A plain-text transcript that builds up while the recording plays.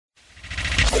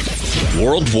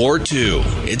World War II.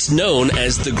 It's known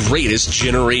as the Greatest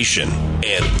Generation,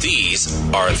 and these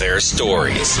are their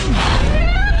stories.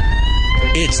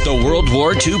 It's the World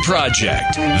War II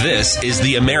Project. This is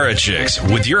the Americhicks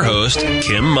with your host,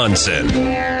 Kim Munson.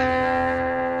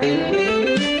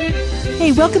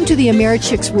 Hey, welcome to the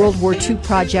Americhicks World War II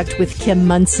Project with Kim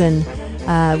Munson.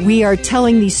 We are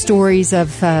telling these stories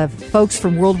of folks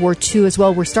from World War II as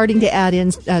well. We're starting to add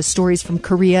in stories from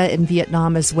Korea and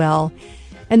Vietnam as well.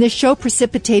 And this show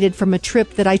precipitated from a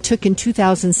trip that I took in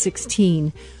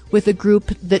 2016 with a group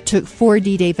that took 4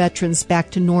 D-Day veterans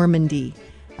back to Normandy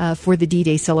for the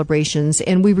D-Day celebrations.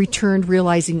 And we returned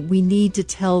realizing we need to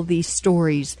tell these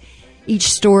stories. Each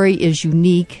story is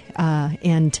unique,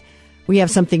 and we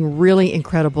have something really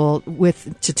incredible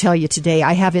to tell you today.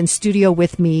 I have in studio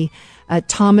with me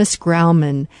Thomas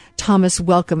Graumann. Thomas,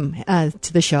 welcome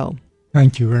to the show.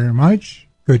 Thank you very much.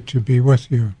 Good to be with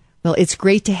you. Well, it's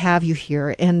great to have you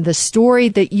here. And the story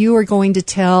that you are going to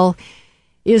tell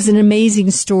is an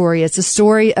amazing story. It's a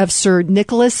story of Sir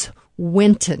Nicolas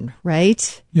Winton,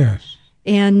 right? Yes.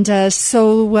 And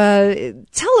so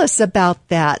tell us about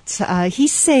that. He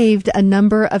saved a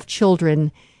number of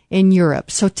children in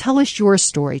Europe. So tell us your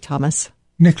story, Thomas.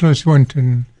 Nicolas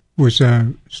Winton was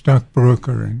a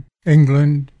stockbroker in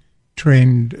England,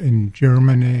 trained in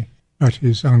Germany at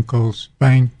his uncle's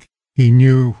bank. He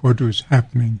knew what was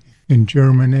happening in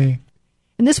Germany.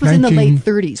 And this was in the late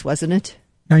 30s, wasn't it?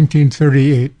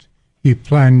 1938, he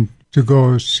planned to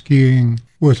go skiing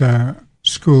with a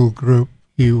school group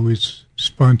he was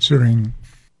sponsoring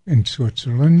in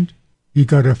Switzerland. He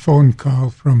got a phone call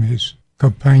from his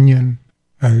companion,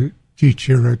 a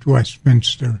teacher at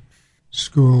Westminster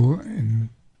School in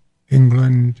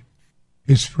England.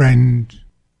 His friend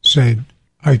said,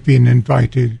 "I've been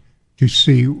invited to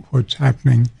see what's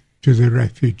happening to the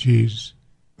refugees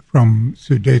from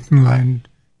Sudetenland.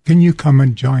 Can you come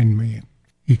and join me?"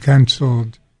 He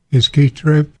cancelled his ski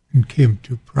trip and came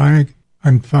to Prague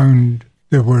and found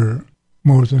there were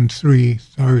more than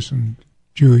 3,000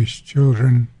 Jewish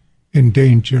children in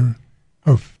danger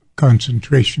of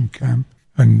concentration camp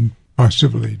and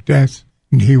possibly death,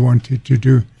 and he wanted to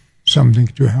do something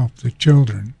to help the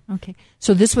children. Okay,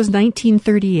 so this was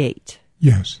 1938.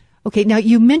 Yes. Okay, now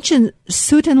you mentioned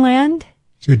Sudetenland?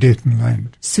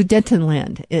 Sudetenland.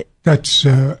 Sudetenland. That's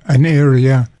an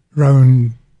area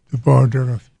round the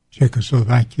border of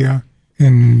Czechoslovakia.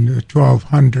 In the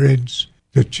 1200s,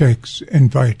 the Czechs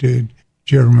invited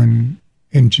German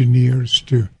engineers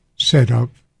to set up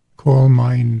coal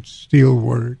mines,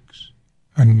 steelworks,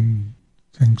 and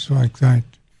things like that.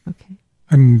 Okay.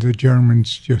 And the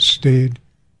Germans just stayed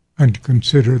and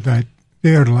considered that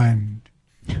their land.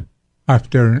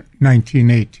 After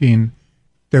 1918,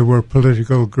 there were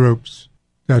political groups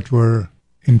that were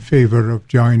in favor of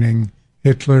joining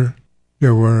Hitler.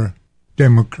 There were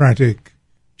democratic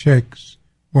Czechs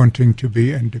wanting to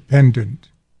be independent.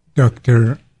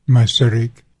 Dr.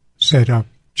 Masaryk set up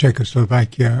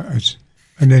Czechoslovakia as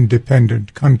an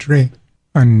independent country,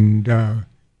 and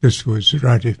this was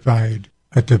ratified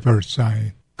at the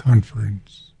Versailles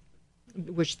Conference.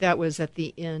 Which that was at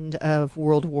the end of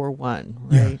World War I, right?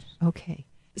 Yes. Okay.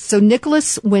 So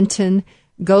Nicolas Winton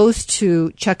goes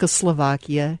to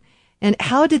Czechoslovakia, and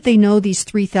how did they know these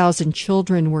 3,000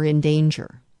 children were in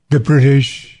danger? The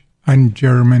British and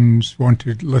Germans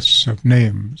wanted lists of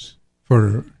names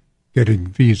for getting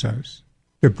visas.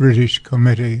 The British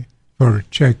Committee for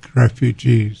Czech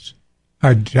Refugees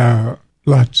had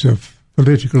lots of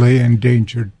politically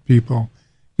endangered people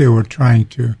they were trying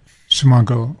to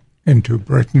smuggle into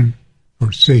Britain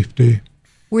for safety.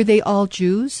 Were they all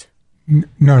Jews?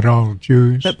 Not all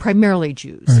Jews. But primarily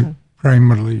Jews.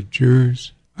 Primarily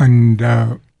Jews. And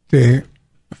they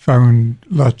found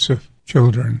lots of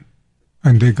children.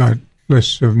 And they got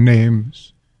lists of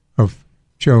names of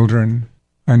children.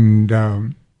 And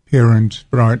parents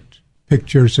brought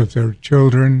pictures of their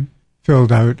children,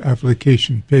 filled out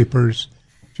application papers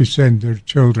to send their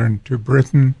children to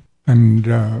Britain.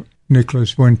 And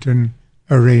Nicolas Winton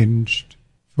arranged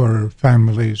for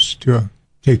families to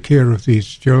take care of these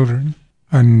children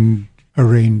and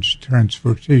arrange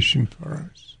transportation for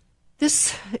us.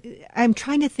 I'm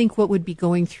trying to think what would be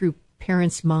going through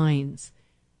parents' minds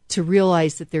to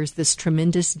realize that there's this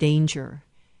tremendous danger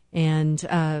and,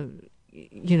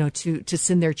 to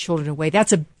send their children away.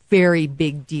 That's a very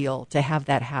big deal to have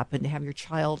that happen, to have your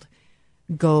child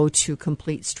go to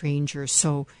complete strangers.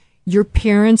 So your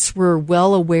parents were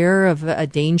well aware of a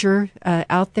danger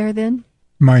out there then?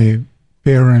 My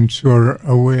parents were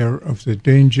aware of the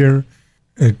danger.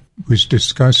 It was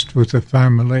discussed with the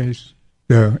families,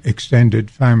 the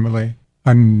extended family,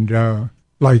 and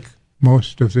like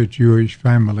most of the Jewish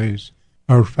families,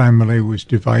 our family was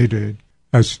divided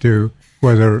as to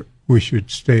whether we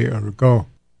should stay or go.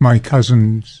 My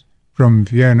cousins from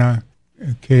Vienna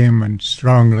came and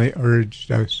strongly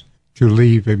urged us to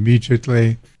leave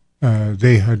immediately.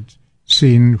 They had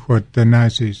seen what the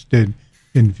Nazis did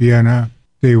in Vienna.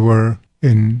 They were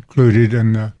included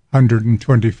in the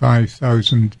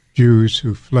 125,000 Jews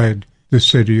who fled the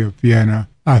city of Vienna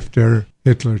after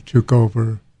Hitler took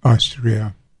over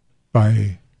Austria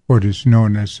by what is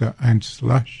known as the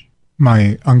Anschluss.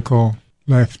 My uncle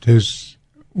left his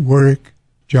work,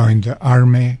 joined the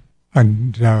army,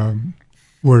 and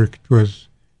worked with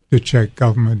the Czech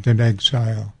government in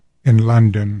exile in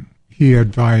London. He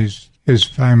advised his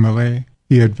family,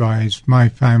 he advised my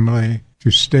family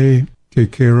to stay,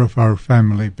 take care of our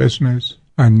family business,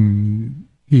 and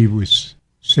he was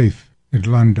safe in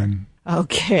London.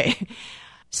 Okay.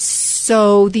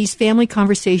 So these family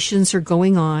conversations are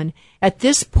going on. At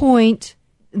this point,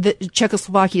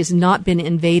 Czechoslovakia has not been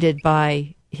invaded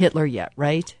by Hitler yet,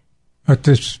 right? At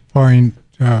this point,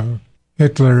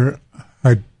 Hitler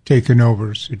had taken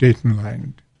over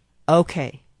Sudetenland.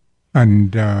 Okay.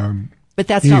 And but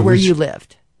that's not where you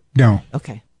lived? No.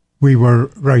 Okay. We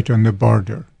were right on the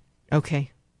border.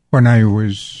 Okay. When I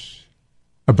was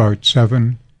about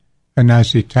 7, a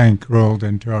Nazi tank rolled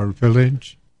into our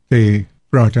village. They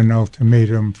brought an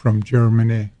ultimatum from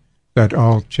Germany that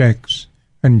all Czechs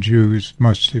and Jews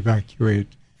must evacuate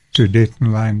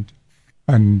Sudetenland.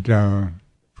 And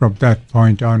from that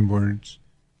point onwards,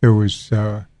 there was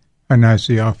a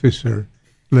Nazi officer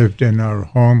lived in our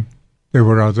home. There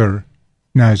were other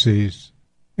Nazis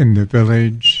in the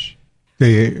village.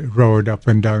 They rode up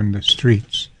and down the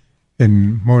streets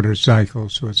in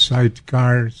motorcycles with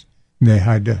sidecars. They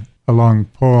had a long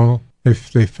pole.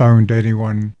 If they found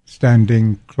anyone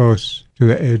standing close to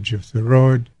the edge of the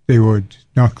road, they would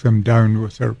knock them down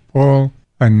with their pole,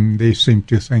 and they seemed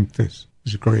to think this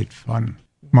was great fun.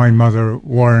 My mother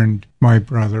warned my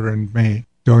brother and me,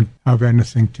 don't have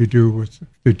anything to do with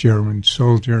the German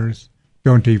soldiers.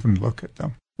 Don't even look at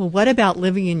them. Well, what about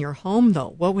living in your home,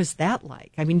 though? What was that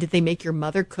like? I mean, did they make your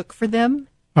mother cook for them?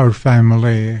 Our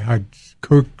family had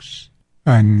cooks,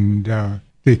 and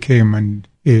they came and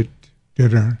ate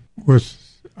dinner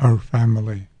with our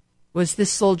family. Was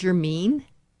this soldier mean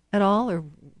at all, or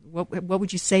what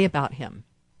would you say about him?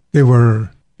 They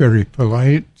were very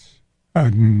polite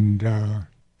and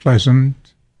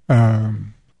pleasant.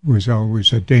 Was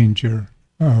always a danger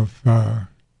of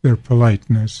their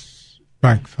politeness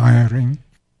backfiring.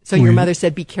 So your mother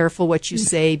said, be careful what you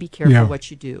say, be careful what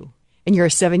you do. And you're a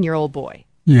 7-year-old boy.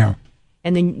 Yeah.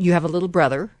 And then you have a little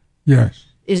brother. Yes.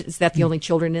 Is that the only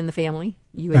children in the family?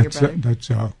 You and your brother?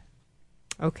 That's all.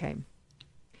 Okay.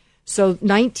 So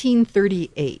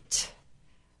 1938.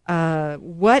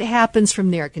 What happens from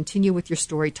there? Continue with your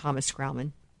story, Thomas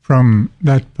Graumann. From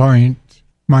that point,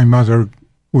 my mother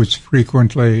was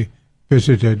frequently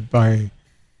visited by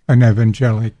an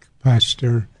evangelic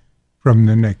pastor from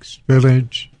the next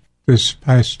village. This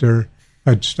pastor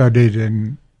had studied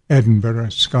in Edinburgh,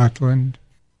 Scotland.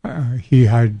 He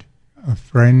had a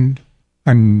friend,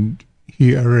 and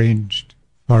he arranged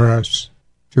for us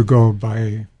to go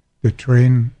by the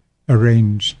train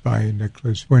arranged by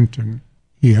Nicolas Winton.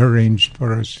 He arranged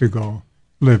for us to go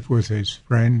live with his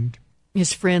friend.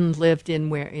 His friend lived in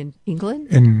where? In England?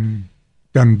 In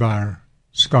Dunbar,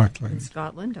 Scotland. In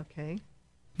Scotland, okay.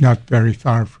 Not very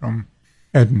far from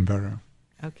Edinburgh.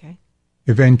 Okay.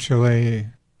 Eventually,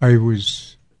 I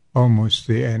was almost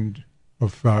the end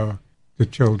of the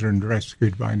children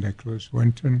rescued by Nicolas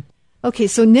Winton. Okay,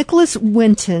 so Nicolas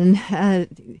Winton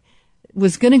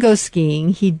was going to go skiing.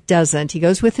 He doesn't. He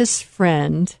goes with his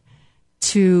friend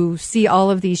to see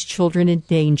all of these children in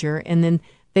danger, and then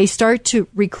they start to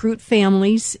recruit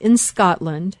families in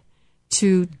Scotland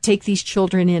to take these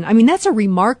children in. I mean, that's a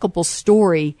remarkable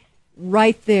story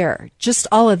right there. Just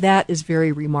all of that is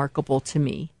very remarkable to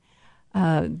me.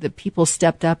 The people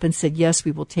stepped up and said, yes,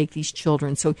 we will take these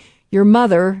children. So your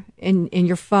mother and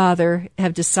your father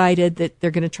have decided that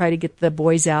they're going to try to get the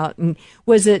boys out. And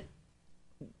was it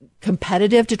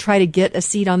competitive to try to get a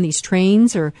seat on these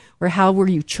trains, or how were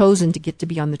you chosen to get to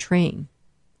be on the train?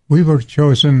 We were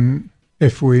chosen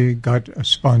if we got a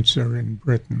sponsor in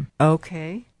Britain.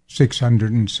 Okay.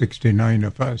 669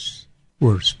 of us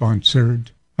were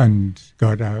sponsored and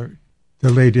got out.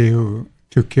 The lady who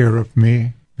took care of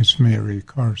me, Miss Mary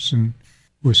Carson,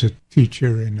 was a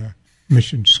teacher in a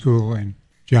mission school in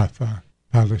Jaffa,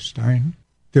 Palestine.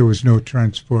 There was no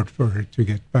transport for her to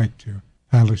get back to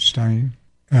Palestine.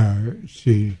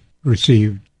 She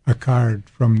received a card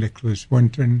from Nicolas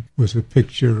Winton with a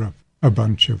picture of a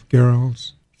bunch of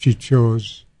girls. she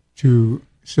chose two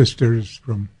sisters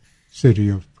from city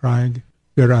of Prague.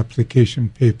 Their application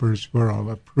papers were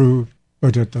all approved,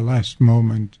 but at the last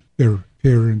moment, their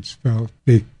parents felt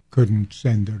they couldn't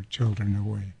send their children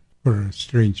away for a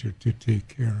stranger to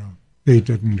take care of. They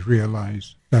didn't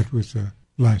realize that was the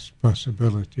last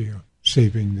possibility of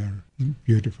saving their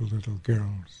beautiful little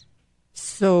girls.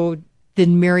 So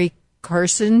then Mary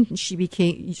Carson, she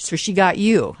got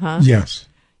you, huh? Yes.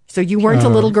 So you weren't a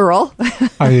little girl.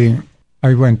 I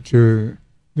went to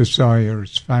the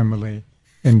Sawyer's family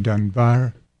in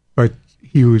Dunbar, but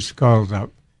he was called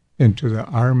up into the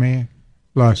army,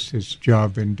 lost his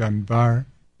job in Dunbar.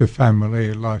 The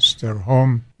family lost their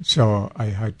home, so I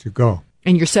had to go.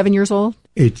 And you're 7 years old?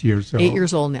 8 years old. 8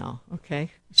 years old now,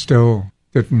 okay. Still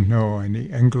didn't know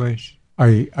any English.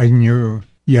 I knew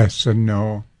yes and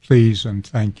no, please and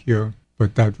thank you,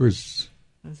 but that was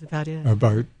about it.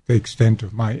 About the extent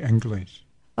of my English.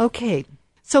 Okay.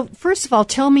 So first of all,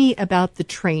 tell me about the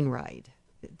train ride.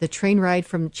 The train ride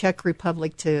from Czech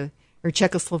Republic or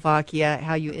Czechoslovakia,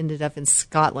 how you ended up in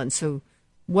Scotland. So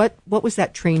what was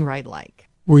that train ride like?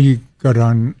 We got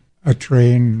on a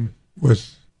train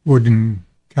with wooden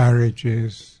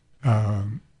carriages,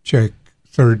 Czech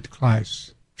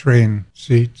third-class train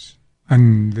seats,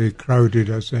 and they crowded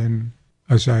us in.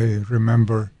 As I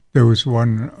remember, there was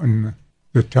one on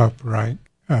the top right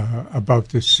above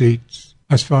the seats.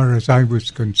 As far as I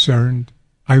was concerned,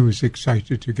 I was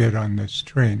excited to get on this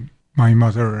train. My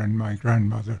mother and my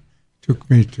grandmother took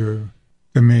me to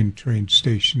the main train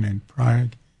station in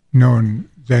Prague, known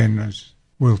then as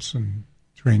Wilson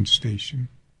train station.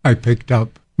 I picked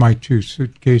up my 2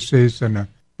 suitcases and a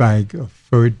bag of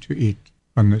food to eat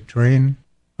on the train.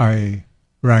 I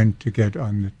ran to get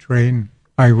on the train.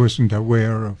 I wasn't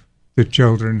aware of the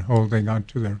children holding on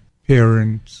to their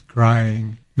parents,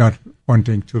 crying, not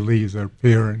wanting to leave their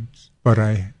parents. But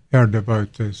I heard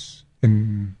about this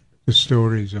in the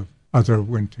stories of other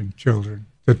Winton children.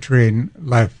 The train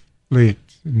left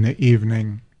late in the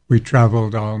evening. We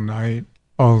traveled all night,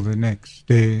 all the next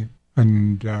day,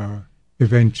 and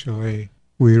eventually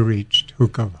we reached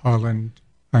Hook of Holland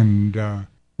and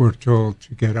were told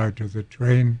to get out of the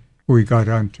train. We got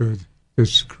onto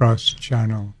this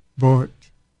cross-channel boat,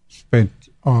 spent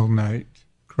all night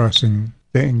crossing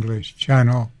the English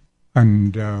Channel,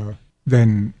 and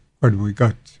then when we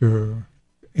got to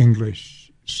the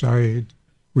English side,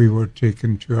 we were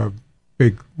taken to a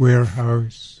big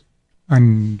warehouse,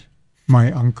 and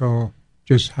my uncle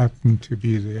just happened to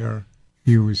be there.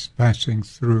 He was passing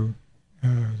through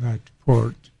that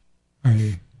port.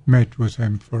 I met with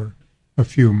him for a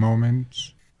few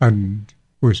moments and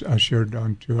was ushered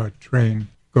onto a train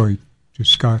going to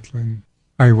Scotland.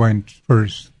 I went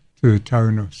first to the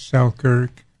town of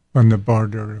Selkirk on the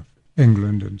border of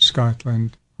England and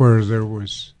Scotland, where there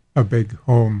was a big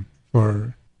home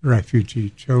for refugee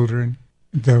children.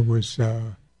 There was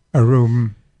a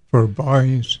room for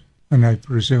boys, and I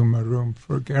presume a room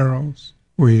for girls.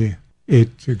 We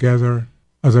ate together.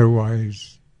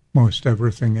 Otherwise, most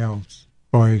everything else,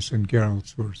 boys and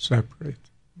girls, were separate.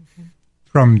 Okay.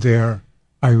 From there,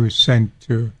 I was sent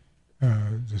to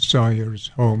the Sawyer's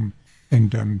home in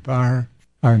Dunbar,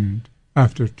 and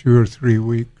after 2 or 3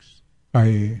 weeks,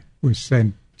 I was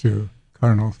sent to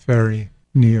Cornwall Ferry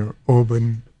near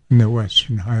Oban in the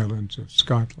Western Highlands of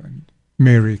Scotland.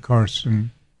 Mary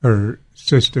Carson, her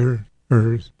sister,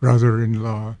 her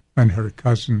brother-in-law, and her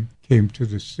cousin came to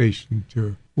the station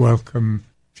to welcome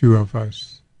 2 of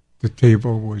us. The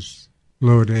table was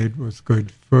loaded with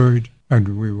good food,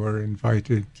 and we were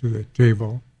invited to the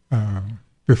table.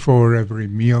 Before every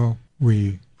meal,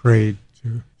 we prayed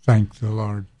to thank the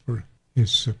Lord for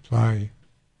his supply.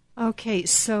 Okay,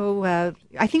 so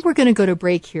I think we're going to go to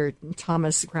break here,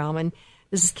 Thomas Graumann.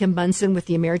 This is Kim Munson with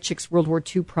the Americhicks World War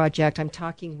II Project. I'm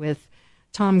talking with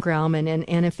Tom Graumann, and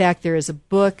in fact, there is a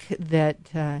book that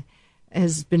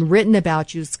has been written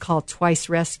about you. It's called Twice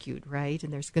Rescued, right?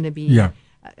 And there's going to be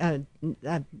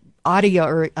audio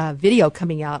or video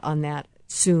coming out on that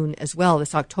soon as well,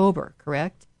 this October,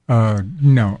 correct?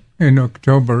 No. In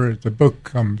October, the book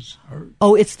comes out.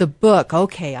 Oh, it's the book.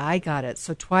 Okay, I got it.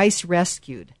 So Twice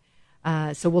Rescued.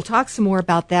 So we'll talk some more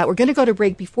about that. We're going to go to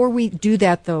break. Before we do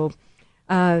that, though,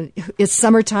 it's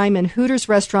summertime, and Hooters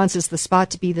Restaurants is the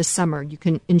spot to be this summer. You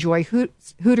can enjoy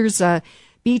Hooters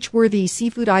beach-worthy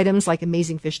seafood items like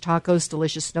amazing fish tacos,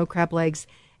 delicious snow crab legs,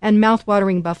 and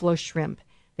mouth-watering buffalo shrimp.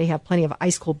 They have plenty of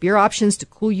ice-cold beer options to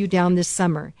cool you down this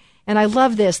summer. And I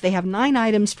love this. They have 9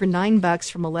 items for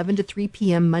 $9 from 11 to 3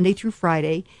 p.m. Monday through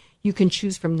Friday. You can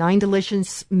choose from 9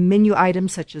 delicious menu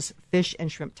items such as fish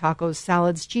and shrimp tacos,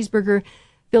 salads, cheeseburger,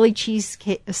 Philly cheese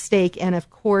steak, and, of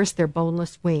course, their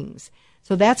boneless wings.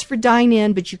 So that's for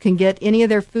dine-in, but you can get any of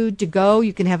their food to go.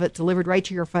 You can have it delivered right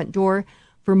to your front door.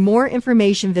 For more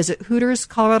information, visit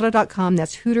HootersColorado.com.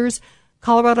 That's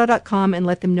HootersColorado.com, and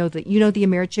let them know that you know the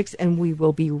Americhicks, and we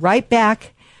will be right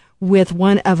back with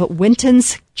one of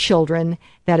Winton's children.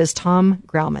 That is Tom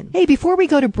Graumann. Hey, before we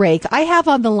go to break, I have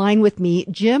on the line with me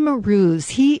Jim Roos.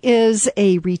 He is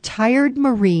a retired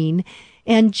Marine.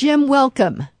 And Jim,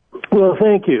 welcome. Well,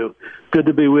 thank you. Good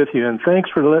to be with you, and thanks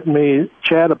for letting me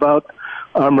chat about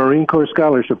our Marine Corps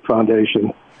Scholarship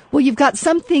Foundation. Well, you've got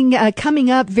something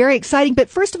coming up, very exciting. But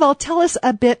first of all, tell us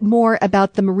a bit more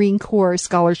about the Marine Corps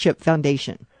Scholarship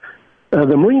Foundation.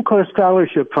 The Marine Corps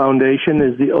Scholarship Foundation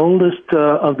is the oldest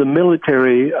of the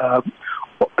military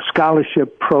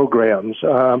scholarship programs.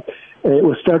 It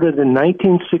was started in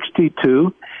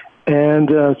 1962, and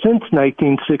since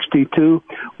 1962,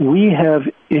 we have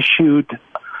issued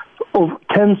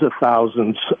tens of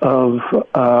thousands of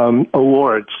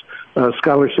awards,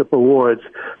 scholarship awards,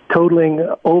 totaling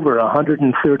over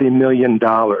 $130 million.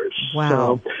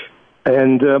 Wow.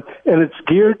 And it's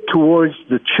geared towards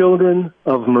the children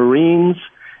of Marines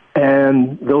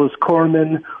and those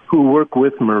corpsmen who work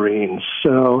with Marines.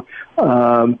 So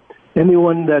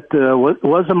anyone that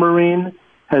was a Marine,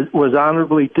 was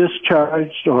honorably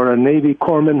discharged, or a Navy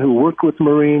corpsman who worked with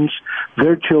Marines,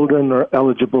 their children are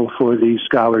eligible for these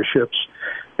scholarships.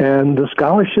 And the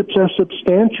scholarships are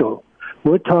substantial.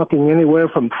 We're talking anywhere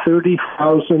from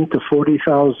 $30,000 to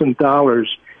 $40,000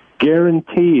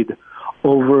 guaranteed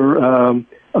over a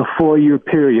 4-year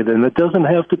period. And it doesn't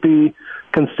have to be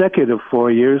consecutive 4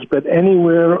 years, but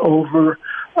anywhere over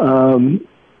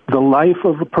the life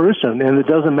of a person. And it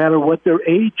doesn't matter what their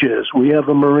age is. We have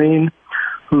a Marine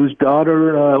whose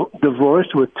daughter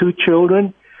divorced with 2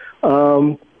 children,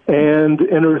 and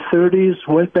in her 30s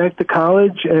went back to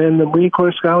college, and the Marine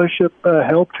Corps Scholarship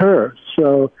helped her.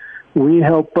 So we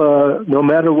help no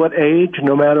matter what age,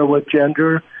 no matter what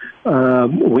gender,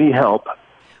 we help.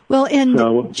 Well,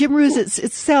 and Jim Roos,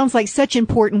 it sounds like such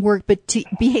important work, but to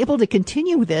be able to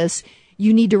continue this,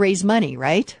 you need to raise money,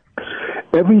 right?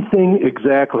 Everything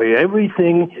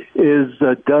is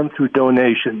done through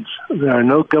donations. There are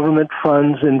no government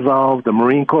funds involved. The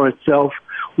Marine Corps itself,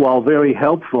 while very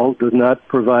helpful, does not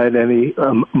provide any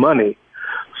money,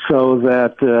 so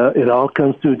that it all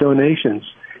comes through donations.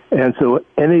 And so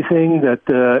anything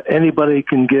that anybody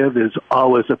can give is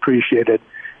always appreciated.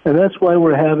 And that's why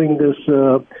we're having this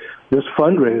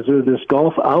fundraiser, this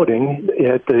golf outing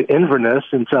at the Inverness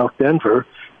in South Denver,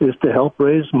 is to help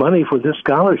raise money for this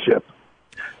scholarship.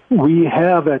 We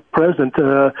have at present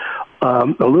a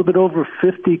little bit over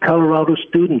 50 Colorado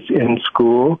students in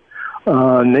school.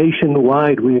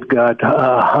 Nationwide, we've got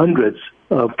hundreds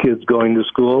of kids going to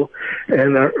school.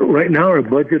 And right now our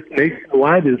budget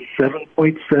nationwide is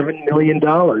 $7.7 million.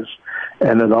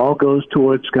 And it all goes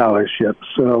towards scholarships.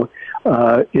 So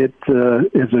it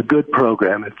is a good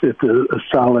program. It's a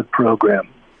solid program.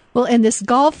 Well, and this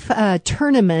golf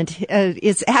tournament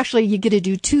is actually, you get to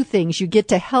do 2 things. You get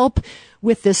to help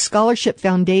with this scholarship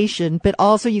foundation, but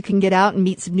also you can get out and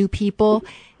meet some new people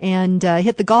and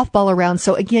hit the golf ball around.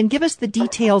 So again, give us the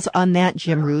details on that,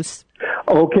 Jim Roos.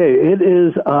 Okay, it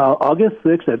is August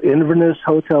 6th at Inverness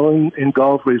Hotel and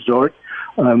Golf Resort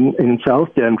in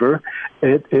South Denver.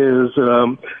 It is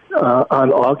on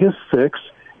August 6th.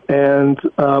 And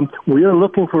we are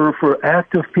looking for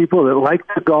active people that like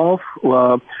to golf,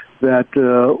 that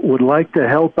would like to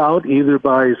help out either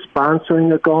by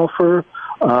sponsoring a golfer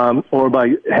or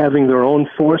by having their own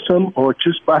foursome or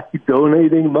just by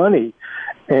donating money.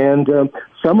 And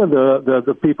some of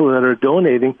the people that are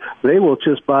donating, they will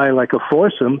just buy like a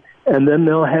foursome, and then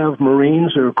they'll have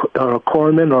Marines or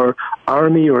corpsmen or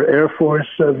Army or Air Force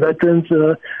veterans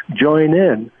join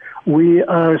in. We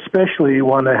especially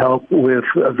want to help with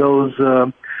those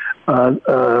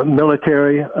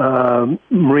military,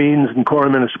 Marines and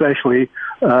corpsmen especially,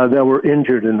 that were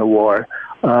injured in the war.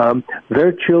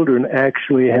 Their children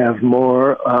actually have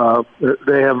more,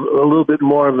 they have a little bit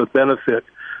more of a benefit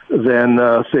than,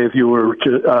 say, if you were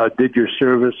did your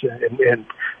service and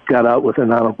got out with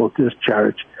an honorable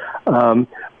discharge.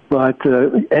 But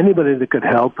anybody that could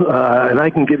help, and I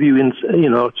can give you,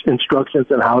 instructions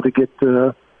on how to get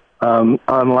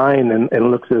online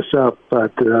and look this up.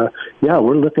 But,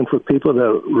 we're looking for people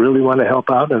that really want to help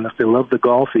out, and if they love the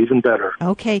golf, even better.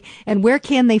 Okay. And where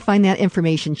can they find that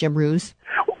information, Jim Roos?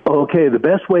 Okay, the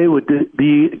best way would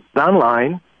be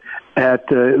online at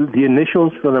the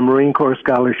initials for the Marine Corps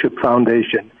Scholarship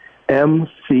Foundation,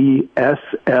 mcsf.org.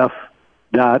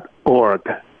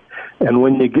 And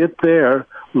when you get there,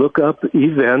 look up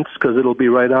events, because it'll be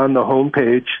right on the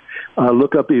homepage.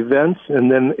 look up events,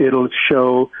 and then it'll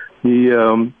show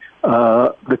the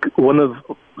one of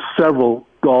several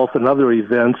golf and other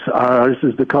events. Ours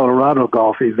is the Colorado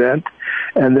golf event,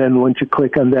 and then once you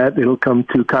click on that, it'll come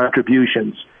to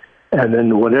contributions. And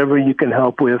then whatever you can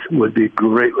help with would be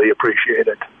greatly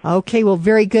appreciated. Okay, well,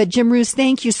 very good. Jim Roos,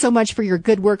 thank you so much for your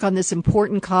good work on this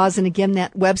important cause. And again,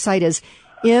 that website is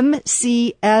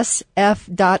mcsf.org.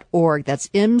 That's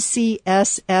mcsf.org.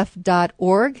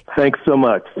 Thanks so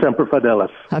much. Semper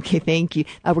Fidelis. Okay, thank you.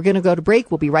 We're going to go to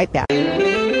break. We'll be right back.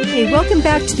 Hey, welcome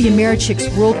back to the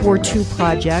Americhicks World War II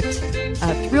Project.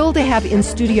 Thrilled to have in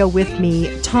studio with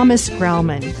me Thomas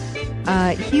Graumann.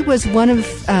 He was one of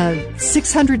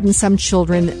 600 and some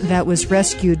children that was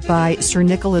rescued by Sir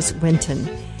Nicolas Winton.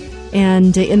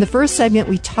 And in the first segment,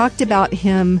 we talked about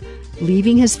him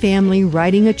leaving his family,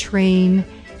 riding a train,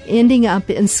 ending up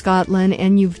in Scotland,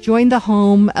 and you've joined the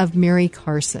home of Mary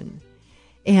Carson.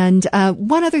 And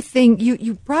one other thing,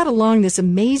 you brought along this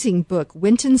amazing book,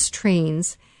 Winton's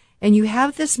Trains, and you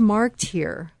have this marked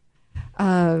here,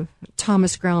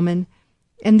 Thomas Graumann.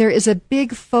 And there is a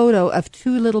big photo of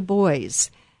two little boys.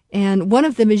 And one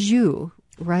of them is you,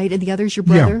 right? And the other is your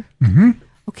brother? Yeah. Mm-hmm.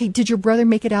 Okay, did your brother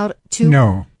make it out too?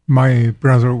 No. My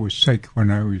brother was sick when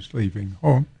I was leaving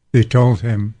home. They told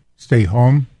him, stay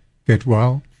home, get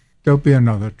well. There'll be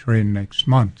another train next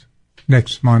month.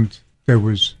 Next month, there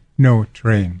was no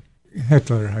train.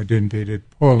 Hitler had invaded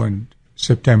Poland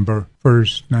September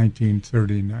 1st,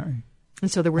 1939.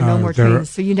 And so there were no more trains.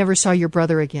 So you never saw your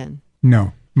brother again?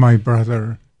 No. My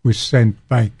brother was sent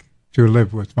back to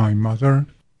live with my mother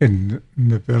in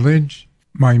the village.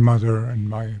 My mother and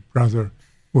my brother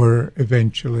were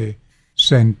eventually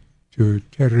sent to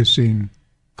Terezin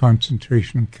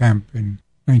concentration camp in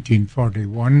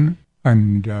 1941,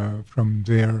 and from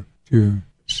there to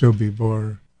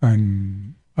Sobibor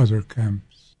and other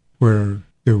camps where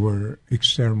they were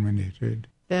exterminated.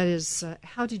 That is,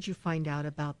 how did you find out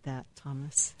about that,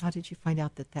 Thomas? How did you find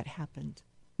out that that happened?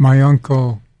 My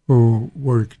uncle, who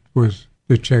worked with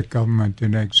the Czech government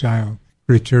in exile,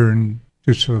 returned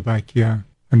to Slovakia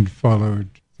and followed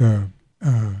the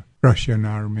Russian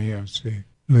army as they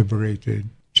liberated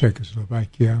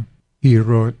Czechoslovakia. He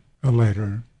wrote a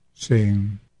letter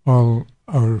saying all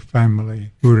our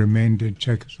family who remained in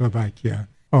Czechoslovakia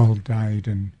all died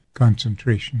in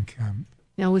concentration camp.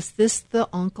 Now, was this the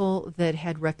uncle that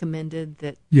had recommended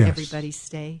that Yes. everybody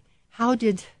stay? How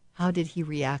did he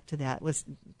react to that?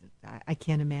 I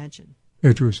can't imagine.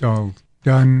 It was all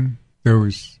done. There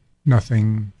was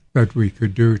nothing that we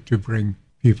could do to bring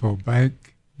people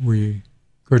back. We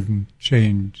couldn't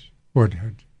change what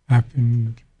had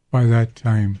happened. By that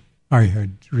time, I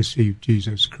had received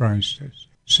Jesus Christ as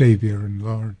Savior and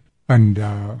Lord, and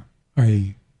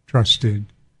I trusted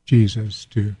Jesus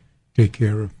to take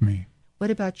care of me. What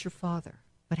about your father?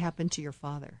 What happened to your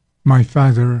father? My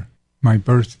father, my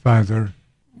birth father,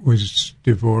 was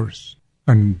divorced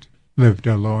and lived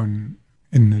alone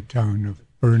in the town of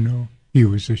Brno. He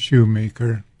was a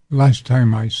shoemaker. Last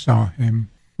time I saw him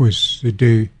was the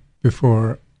day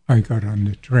before I got on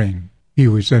the train. He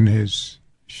was in his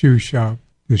shoe shop.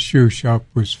 The shoe shop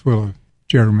was full of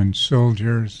German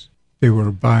soldiers. They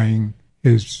were buying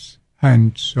his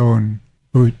hand-sewn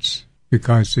boots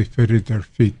because they fitted their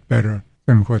feet better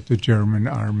than what the German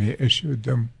army issued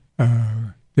them.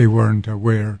 They weren't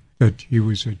aware that he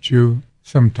was a Jew.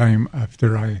 Sometime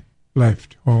after I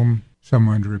left home,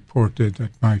 someone reported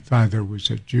that my father was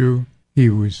a Jew. He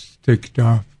was ticked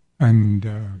off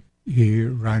and he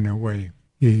ran away.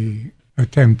 He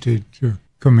attempted to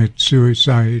commit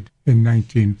suicide in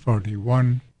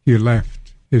 1941. He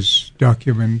left his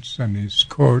documents and his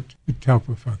coat at the top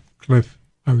of a cliff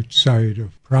outside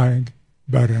of Prague,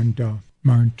 Barandov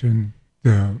Mountain.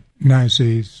 The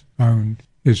Nazis found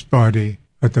his body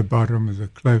at the bottom of the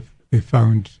cliff. They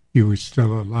found he was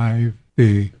still alive.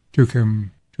 They took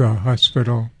him to a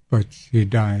hospital, but he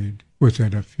died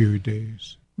within a few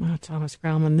days. Wow, Thomas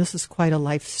Graumann, this is quite a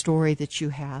life story that you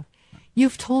have.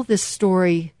 You've told this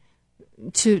story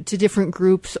to different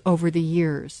groups over the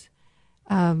years.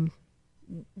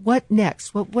 What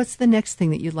next? What's the next thing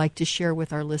that you'd like to share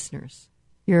with our listeners?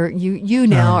 You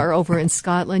now are over in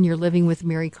Scotland. You're living with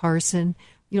Mary Carson.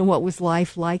 You know, what was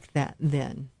life like that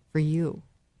then for you?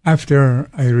 After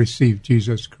I received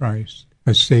Jesus Christ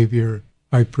as Savior,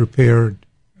 I prepared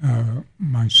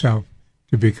myself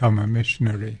to become a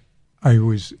missionary. I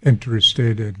was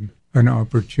interested in an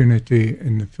opportunity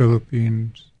in the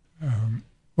Philippines,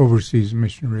 Overseas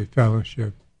Missionary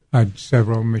Fellowship, had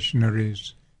several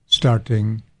missionaries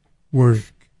starting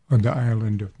work on the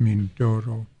island of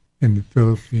Mindoro in the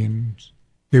Philippines.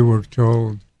 They were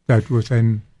told that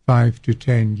within 5 to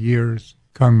 10 years,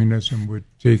 communism would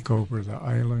take over the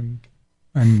island,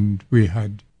 and we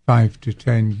had 5 to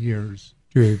 10 years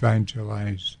to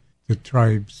evangelize the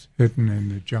tribes hidden in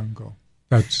the jungle.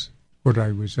 That's what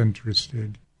I was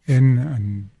interested in,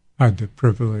 and had the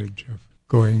privilege of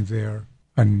going there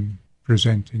and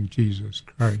presenting Jesus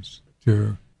Christ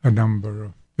to a number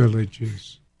of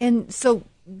villages. And so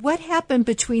what happened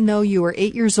between, though, you were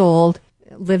 8 years old,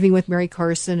 living with Mary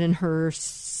Carson and her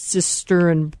sister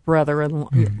and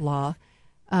brother-in-law,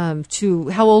 to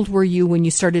how old were you when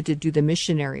you started to do the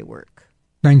missionary work?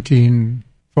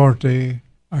 1940,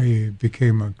 I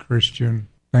became a Christian.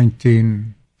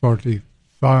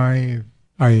 1945,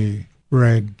 I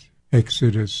read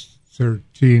Exodus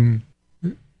 13,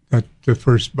 that the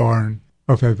firstborn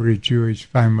of every Jewish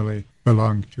family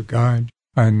belonged to God,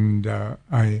 and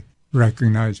I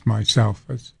recognized myself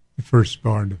as the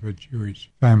firstborn of a Jewish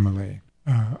family.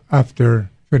 After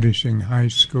finishing high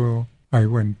school, I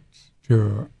went to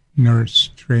a nurse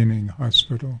training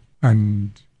hospital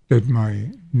and did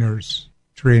my nurse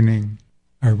training.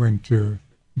 I went to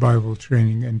Bible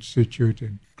Training Institute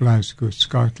in Glasgow,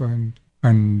 Scotland,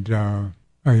 and I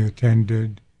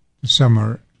attended the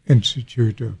Summer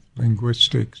Institute of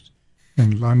Linguistics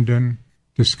in London.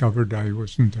 Discovered I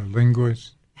wasn't a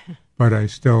linguist, but I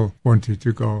still wanted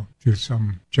to go to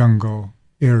some jungle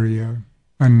area.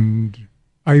 And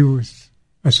I was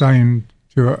assigned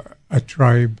to a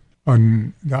tribe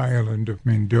on the island of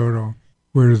Mindoro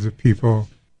where the people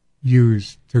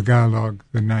used Tagalog,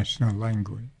 the national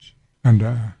language. And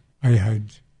I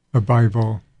had a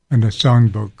Bible and a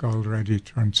songbook already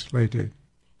translated.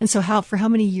 And so for how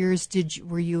many years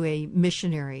were you a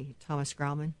missionary, Thomas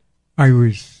Graumann? I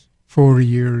was 4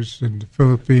 years in the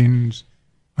Philippines,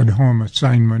 on home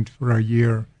assignment for a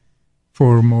year,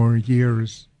 4 more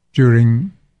years.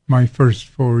 During my first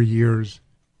 4 years,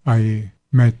 I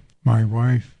met my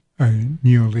wife, a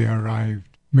newly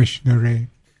arrived missionary,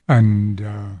 and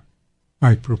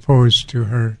I proposed to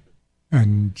her,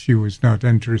 and she was not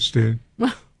interested.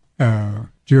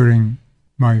 During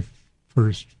my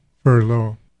first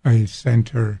furlough, I sent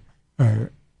her a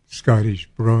Scottish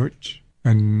brooch,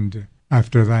 and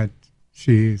after that,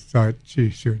 she thought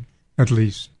she should at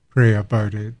least pray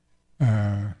about it.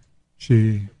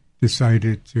 She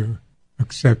decided to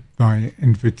accept my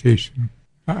invitation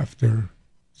after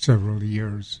several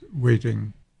years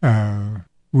waiting.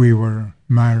 We were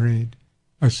married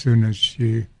as soon as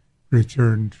she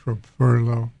returned from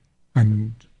furlough,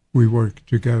 and we worked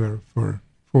together for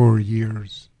 4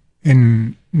 years.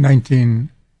 In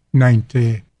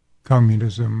 1990,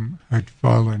 communism had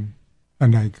fallen,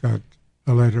 and I got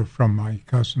a letter from my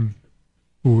cousin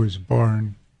who was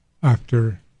born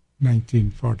after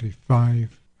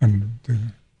 1945, and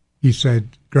he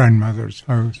said grandmother's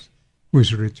house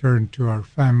was returned to our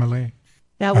family.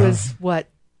 That was,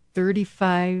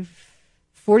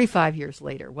 45 years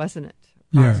later, wasn't it?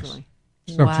 Yes,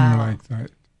 something like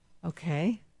that.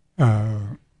 Okay.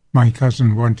 My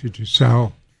cousin wanted to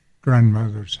sell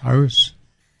grandmother's house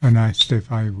and asked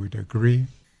if I would agree.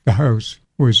 The house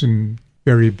was in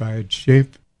very bad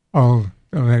shape. All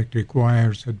electric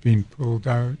wires had been pulled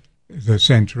out. The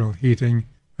central heating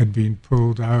had been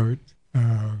pulled out.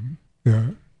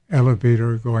 The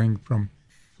elevator going from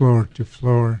floor to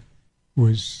floor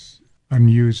was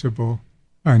unusable.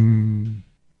 And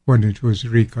when it was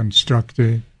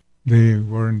reconstructed, they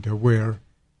weren't aware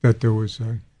that there was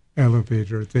an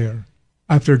elevator there.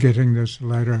 After getting this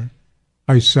letter,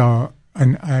 I saw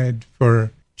an ad for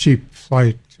a cheap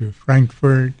flight to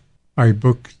Frankfurt. I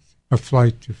booked a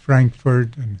flight to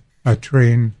Frankfurt and a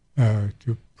train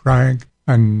to Prague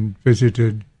and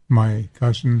visited my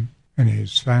cousin and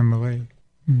his family.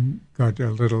 Got a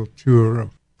little tour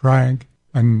of Prague,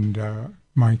 and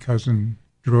my cousin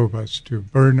drove us to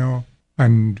Brno,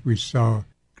 and we saw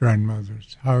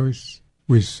grandmother's house.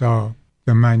 We saw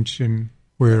the mansion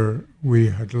where we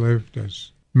had lived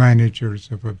as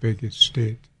managers of a big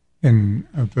estate in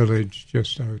a village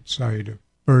just outside of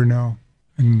Brno,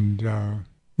 and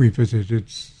we visited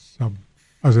some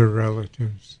other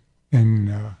relatives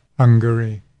in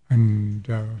Hungary and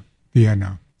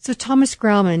Vienna. So Thomas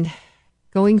Graumann,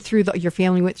 going through your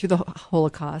family went through the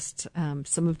Holocaust.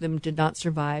 Some of them did not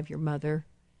survive, your mother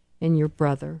and your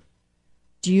brother.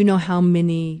 Do you know how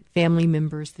many family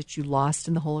members that you lost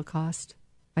in the Holocaust,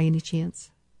 by any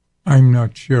chance? I'm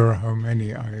not sure how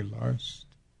many I lost,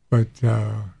 but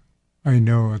I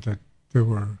know that there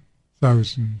were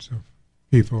thousands of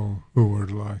people who were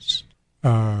lost.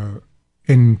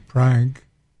 In Prague,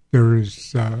 there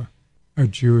is a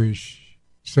Jewish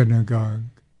synagogue,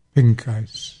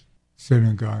 Pinkas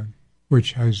Synagogue,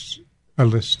 which has a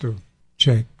list of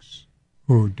Czechs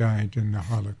who died in the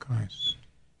Holocaust.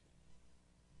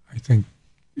 I think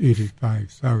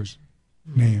 85,000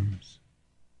 names.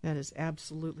 That is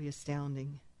absolutely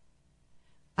astounding.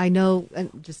 I know,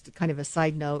 just kind of a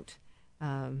side note,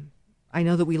 I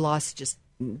know that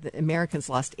the Americans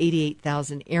lost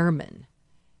 88,000 airmen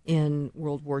in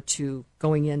World War II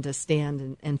going in to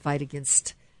stand and fight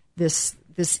against this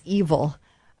evil.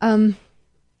 So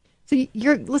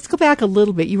let's go back a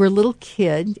little bit. You were a little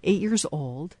kid, 8 years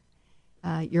old.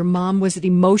 Your mom, was it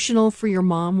emotional for your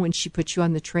mom when she put you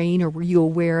on the train, or were you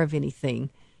aware of any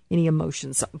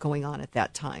emotions going on at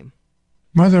that time?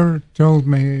 Mother told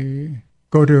me,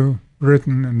 go to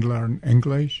Britain and learn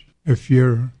English. If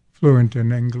you're fluent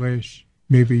in English,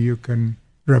 maybe you can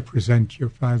represent your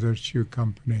father's shoe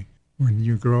company when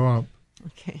you grow up.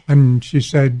 Okay. And she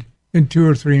said, in 2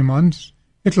 or 3 months,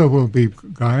 Hitler will be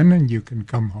gone and you can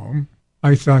come home.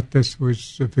 I thought this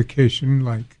was a vacation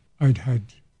like I'd had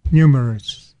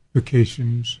numerous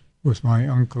vacations with my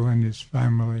uncle and his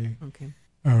family, okay,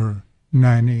 our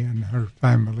nanny and her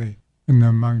family in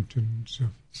the mountains of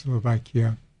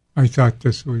Slovakia. I thought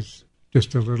this was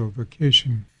just a little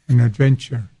vacation, an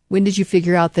adventure. When did you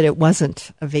figure out that it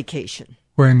wasn't a vacation?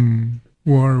 When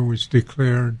war was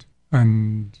declared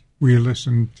and we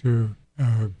listened to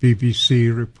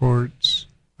BBC reports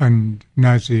and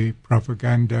Nazi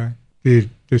propaganda, they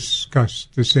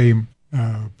discussed the same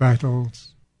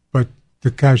battles, but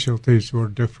the casualties were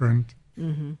different.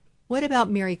 Mm-hmm. What about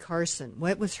Mary Carson?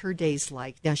 What was her days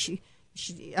like? Now,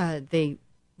 they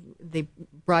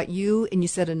brought you, and you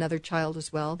said another child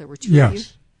as well. There were two of you?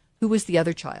 Who was the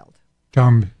other child?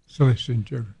 Tom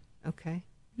Schlesinger. Okay.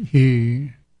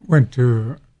 He went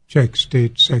to Czech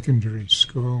State Secondary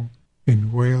School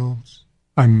in Wales,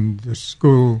 and the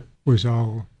school was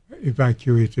all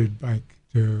evacuated back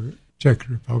to Czech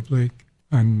Republic,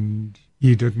 and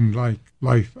he didn't like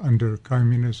life under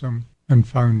communism and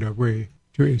found a way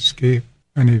to escape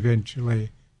and eventually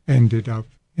ended up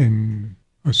in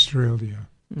Australia.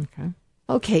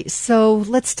 Okay, so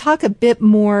let's talk a bit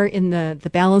more in the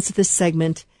balance of this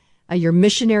segment. Your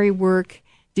missionary work,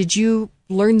 did you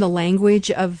learn the language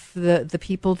of the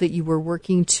people that you were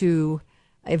working to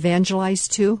evangelize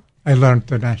to? I learned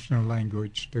the national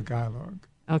language, Tagalog.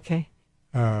 Okay.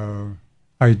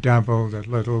 I dabbled a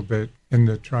little bit in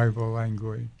the tribal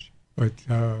language, but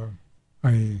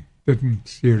I didn't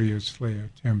seriously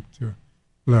attempt to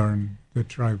learn the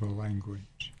tribal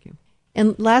language. Okay.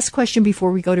 And last question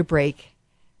before we go to break.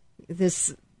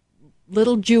 This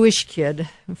little Jewish kid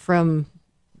from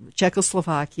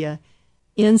Czechoslovakia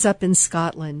ends up in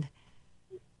Scotland.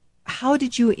 How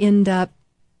did you end up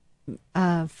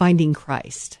finding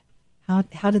Christ?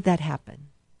 How did that happen?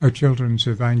 A children's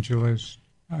evangelist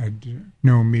had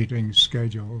no meeting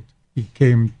scheduled. He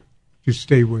came to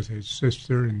stay with his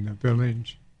sister in the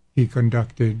village. He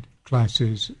conducted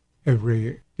classes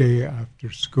every day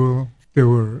after school. There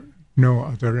were no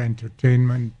other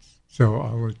entertainments, so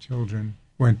all the children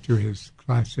went to his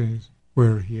classes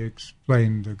where he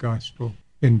explained the gospel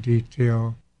in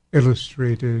detail,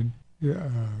 illustrated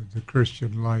the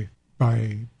Christian life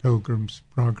by Pilgrim's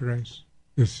Progress,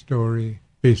 the story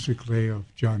basically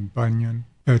of John Bunyan,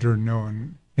 better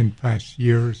known in past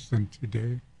years than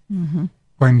today. Mm-hmm.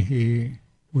 When he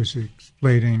was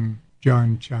explaining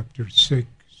John chapter 6,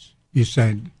 he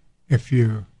said, if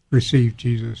you receive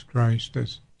Jesus Christ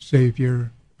as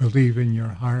Savior, believe in your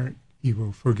heart, he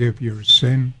will forgive your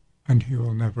sin, and he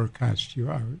will never cast you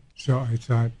out. So I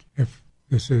thought, if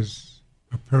this is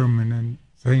a permanent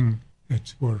thing,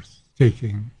 it's worth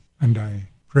taking. And I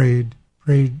prayed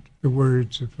the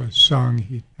words of a song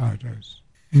he taught us.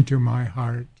 Into my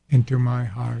heart,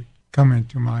 come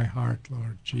into my heart,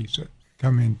 Lord Jesus.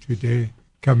 Come in today,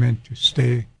 come in to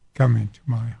stay, come into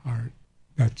my heart.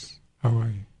 That's how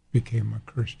I became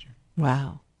a Christian.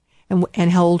 Wow.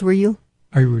 And how old were you?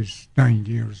 I was 9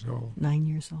 years old. 9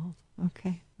 years old.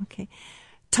 Okay.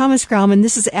 Thomas Graumann,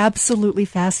 this is absolutely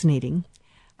fascinating.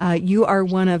 You are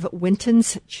one of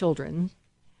Winton's children,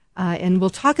 and we'll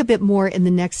talk a bit more in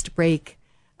the next break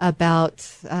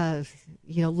about,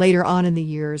 later on in the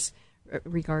years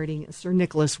regarding Sir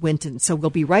Nicolas Winton. So we'll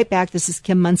be right back. This is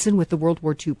Kim Munson with the World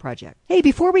War II Project. Hey,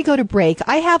 before we go to break,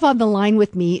 I have on the line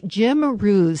with me Jim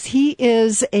Roos. He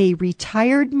is a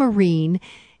retired Marine.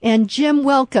 And Jim,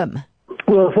 welcome.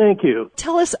 Well, thank you.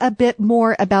 Tell us a bit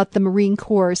more about the Marine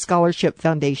Corps Scholarship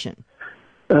Foundation.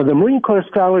 The Marine Corps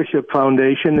Scholarship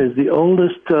Foundation is the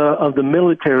oldest of the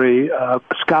military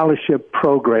scholarship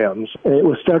programs. It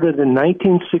was started in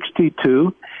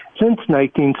 1962, Since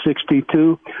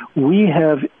 1962, we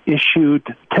have issued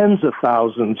tens of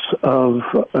thousands of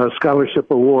scholarship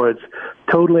awards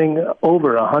totaling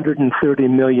over $130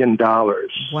 million.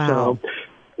 Wow.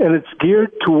 And it's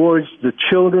geared towards the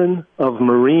children of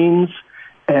Marines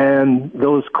and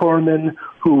those corpsmen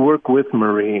who work with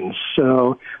Marines.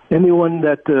 So anyone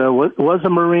that was a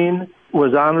Marine,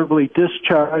 was honorably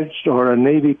discharged, or a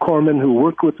Navy corpsman who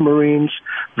worked with Marines,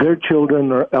 their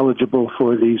children are eligible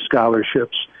for these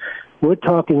scholarships. We're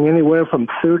talking anywhere from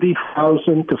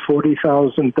 $30,000 to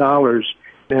 $40,000,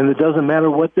 and it doesn't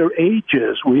matter what their age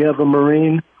is. We have a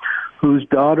Marine whose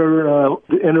daughter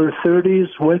in her 30s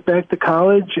went back to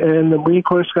college, and the Marine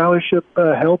Corps Scholarship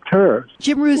helped her.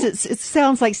 Jim Roos, it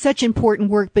sounds like such important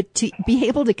work, but to be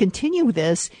able to continue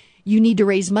this, you need to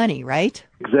raise money, right?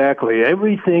 Exactly.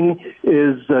 Everything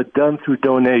is done through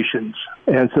donations,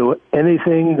 and so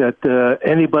anything that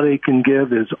anybody can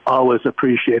give is always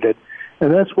appreciated.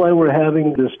 And that's why we're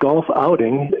having this golf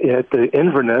outing at the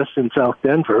Inverness in South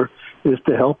Denver, is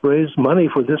to help raise money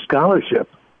for this scholarship.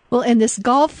 Well, and this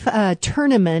golf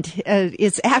tournament,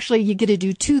 it's actually, you get to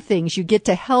do two things. You get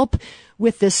to help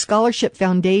with this scholarship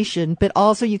foundation, but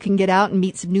also you can get out and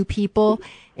meet some new people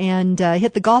and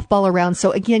hit the golf ball around.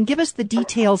 So again, give us the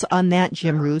details on that,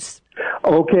 Jim Roos.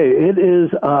 Okay, it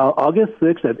is August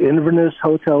 6th at Inverness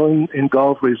Hotel and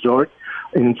Golf Resort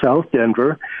in South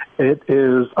Denver. It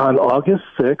is on August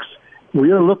 6th.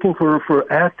 We are looking for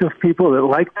active people that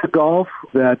like to golf,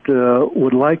 that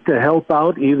would like to help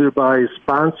out either by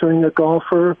sponsoring a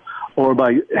golfer or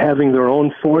by having their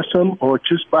own foursome or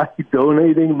just by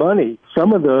donating money.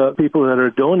 Some of the people that are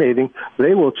donating,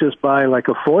 they will just buy like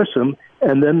a foursome,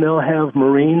 and then they'll have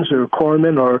Marines or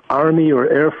corpsmen or Army or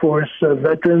Air Force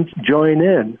veterans join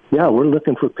in. Yeah, we're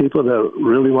looking for people that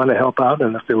really want to help out,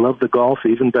 and if they love the golf,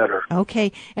 even better.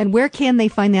 Okay, and where can they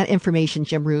find that information,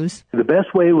 Jim Roos? The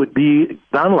best way would be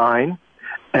online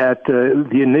at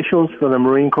the initials for the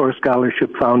Marine Corps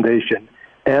Scholarship Foundation,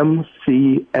 mcsf.org.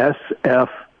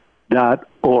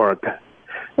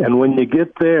 And when you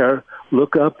get there,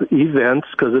 look up events,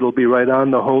 because it'll be right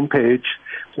on the homepage,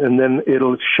 and then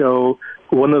it'll show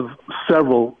one of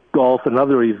several golf and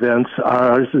other events.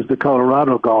 Ours is the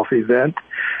Colorado golf event,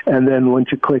 and then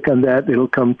once you click on that, it'll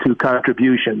come to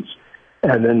contributions.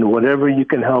 And then whatever you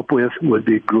can help with would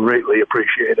be greatly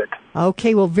appreciated.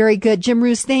 Okay, well, very good. Jim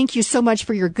Roos, thank you so much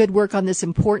for your good work on this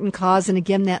important cause. And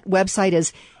again, that website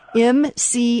is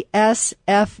mcsf.org.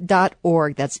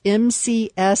 That's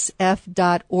mcsf.org.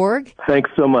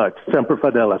 Thanks so much. Semper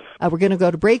Fidelis. We're going to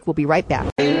go to break. We'll be right back.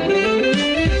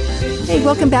 Hey,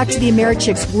 welcome back to the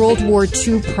Americhicks World War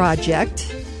II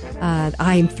project.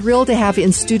 I'm thrilled to have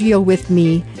in studio with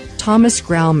me Thomas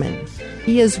Graumann.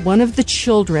 He is one of the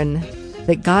children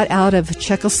that got out of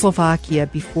Czechoslovakia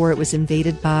before it was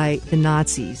invaded by the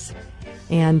Nazis.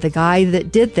 And the guy that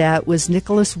did that was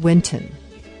Nicolas Winton.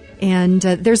 And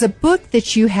there's a book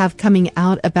that you have coming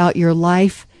out about your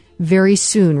life very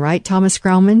soon, right, Thomas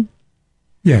Graumann?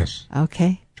 Yes.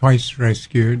 Okay. Twice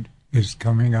Rescued is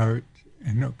coming out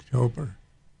in October.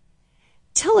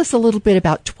 Tell us a little bit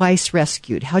about Twice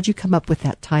Rescued. How'd you come up with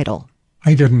that title?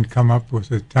 I didn't come up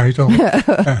with a title.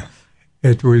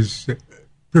 It was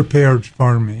prepared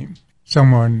for me.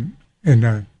 Someone in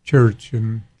a church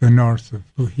in the north of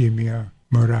Bohemia,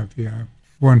 Moravia,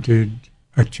 wanted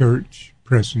a church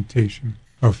presentation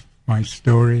of my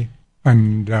story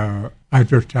and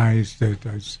advertised it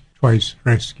as Twice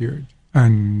Rescued.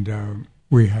 And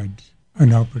we had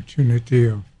an opportunity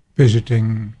of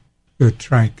visiting the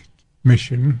tract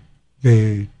mission.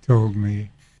 They told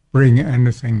me, bring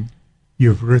anything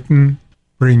you've written,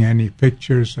 bring any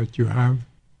pictures that you have,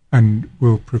 and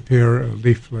we'll prepare a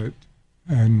leaflet.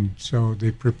 And so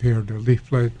they prepared a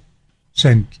leaflet,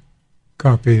 sent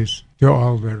copies to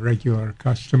all the regular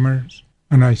customers,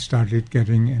 and I started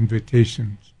getting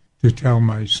invitations to tell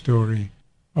my story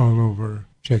all over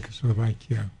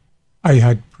Czechoslovakia. I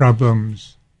had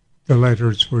problems. The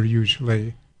letters were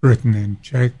usually written in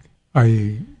Czech.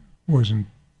 I wasn't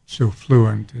so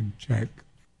fluent in Czech.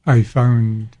 I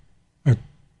found a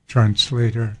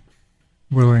translator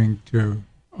willing to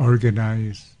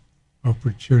organize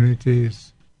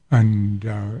opportunities and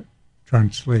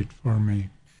translate for me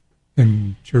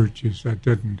in churches that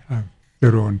didn't have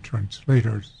their own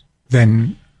translators.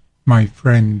 Then my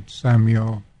friend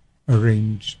Samuel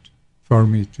arranged for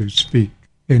me to speak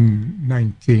in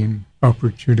 19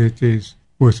 opportunities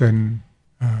within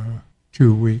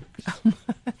 2 weeks.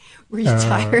 Were you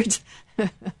tired?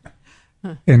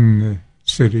 In the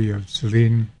city of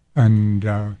Celine. And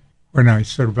when I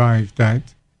survived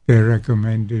that, they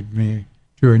recommended me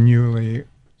to a newly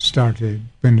started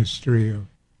ministry of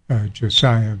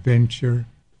Josiah venture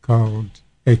called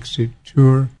Exit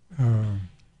Tour.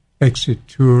 Exit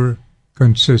Tour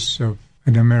consists of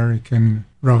an American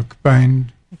rock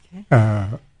band,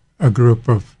 a group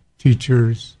of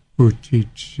teachers who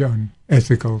teach on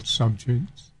ethical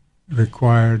subjects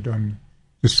required on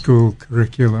the school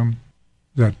curriculum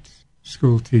that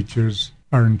school teachers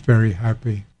aren't very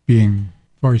happy being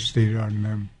foisted on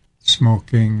them,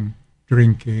 smoking,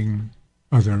 drinking,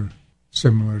 other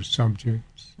similar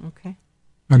subjects. Okay.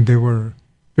 And they were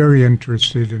very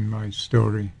interested in my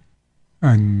story,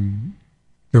 and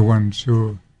the ones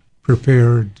who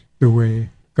prepared the way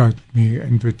got me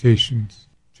invitations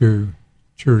to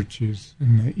churches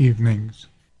in the evenings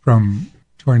from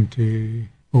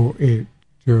 2008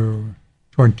 to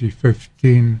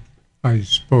 2015. I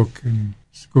spoke in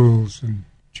schools and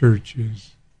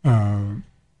churches.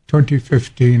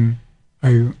 2015,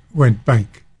 I went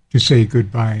back to say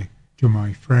goodbye to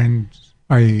my friends.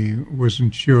 I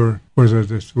wasn't sure whether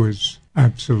this was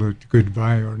absolute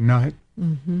goodbye or not,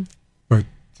 but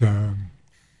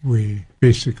we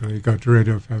basically got rid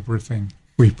of everything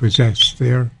we possessed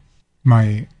there.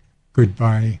 My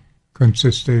goodbye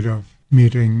consisted of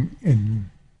meeting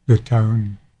in the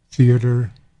town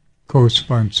theatre,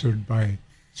 co-sponsored by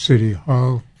City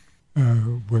Hall,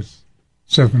 with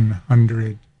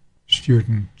 700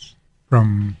 students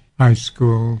from high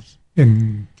schools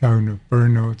in town of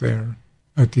Brno there.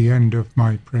 At the end of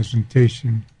my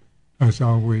presentation, as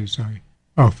always, I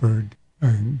offered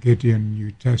a Gideon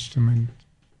New Testament.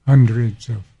 Hundreds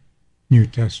of New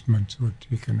Testaments were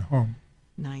taken home.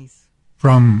 Nice.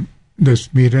 From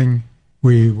this meeting,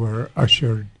 we were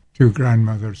ushered to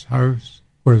grandmother's house,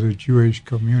 where the Jewish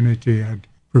community had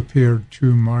prepared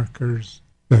 2 markers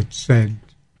that said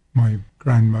my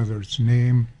grandmother's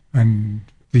name and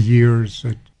the years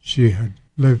that she had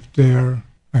lived there,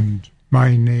 and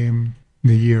my name,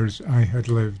 the years I had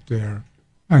lived there,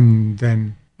 and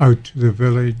then out to the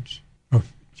village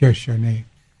of Jeshany,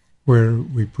 where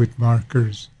we put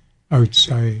markers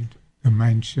outside the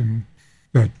mansion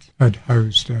that had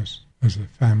housed us as a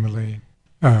family.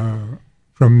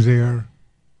 From there,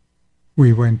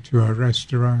 we went to a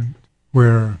restaurant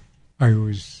where I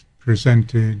was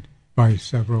presented by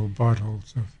several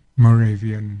bottles of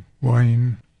Moravian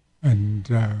wine, and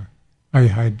I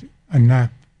had a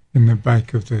nap in the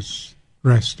back of this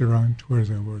restaurant where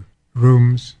there were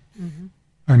rooms,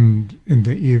 and in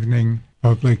the evening,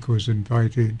 public was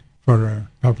invited for a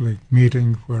public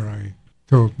meeting where I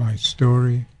told my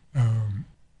story.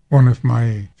 One of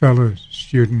my fellow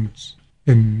students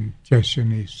in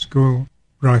Jeshany School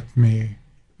brought me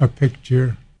a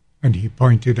picture, and he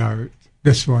pointed out,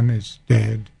 this one is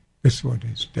dead, this one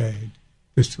is dead,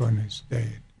 this one is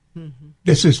dead.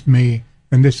 This is me,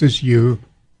 and this is you,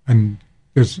 and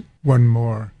there's one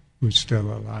more who's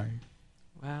still alive.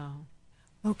 Wow.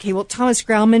 Okay, well, Thomas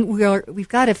Graumann, we've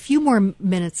got a few more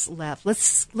minutes left.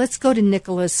 Let's go to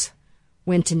Nicolas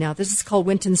Winton now. This is called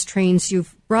Winton's Trains.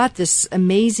 You've brought this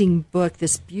amazing book,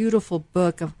 this beautiful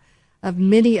book of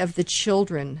many of the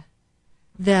children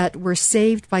that were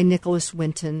saved by Nicolas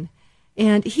Winton.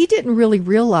 And he didn't really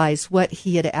realize what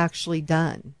he had actually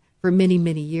done for many,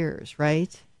 many years,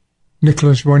 right?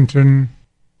 Nicolas Winton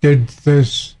did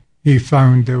this. He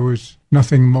found there was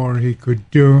nothing more he could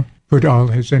do, put all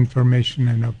his information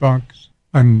in a box,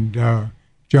 and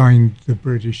joined the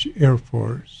British Air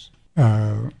Force.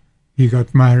 He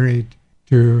got married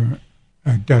to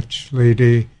a Dutch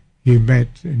lady he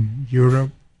met in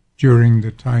Europe during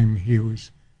the time he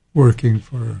was working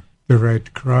for the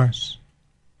Red Cross.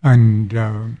 And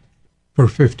for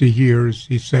 50 years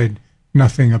he said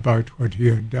nothing about what he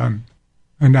had done.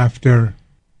 And after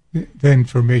the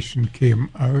information came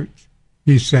out,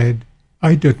 he said,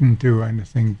 I didn't do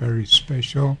anything very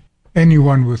special.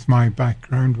 Anyone with my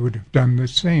background would have done the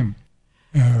same.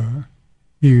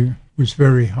 He was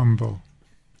very humble.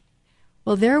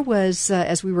 Well, there was,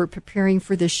 as we were preparing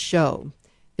for this show,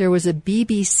 there was a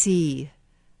BBC,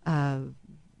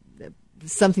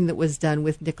 something that was done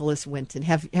with Nicolas Winton.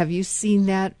 Have you seen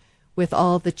that with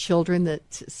all the children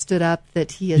that stood up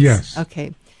that he had? Yes.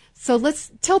 Okay. So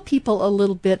let's tell people a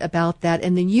little bit about that.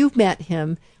 And then you've met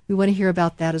him. We want to hear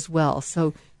about that as well.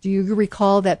 So do you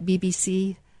recall that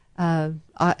BBC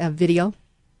video?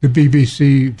 The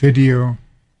BBC video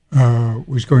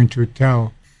was going to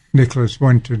tell Nicolas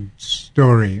Winton's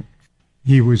story.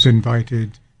 He was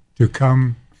invited to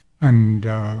come, and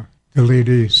the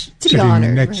lady sitting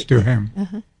honored, next to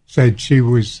him said she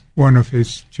was one of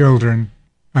his children,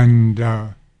 and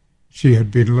she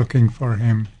had been looking for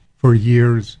him for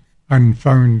years and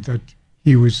found that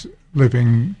he was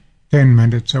living 10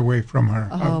 minutes away from her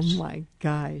house. Oh, my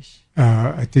gosh.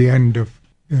 At the end of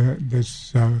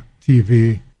this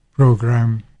TV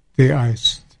program, they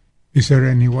asked, "Is there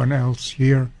anyone else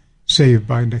here saved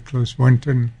by Nicolas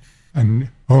Winton?" And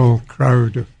a whole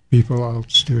crowd of people all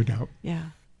stood up.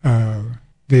 Yeah.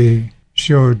 They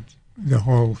showed the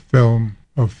whole film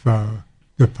of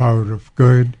The Power of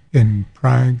Good in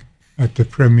Prague. At the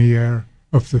premiere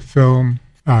of the film,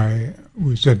 I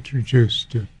was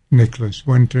introduced to Nicolas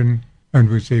Winton and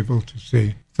was able to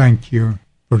say thank you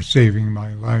for saving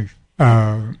my life.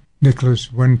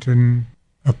 Nicolas Winton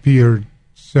appeared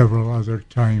several other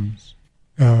times.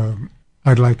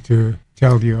 I'd like to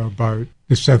tell you about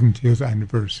the 70th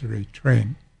anniversary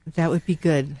train. That would be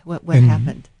good. What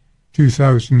happened?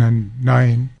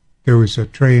 2009, there was a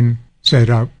train set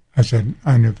up as an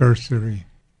anniversary.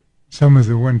 Some of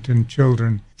the Winton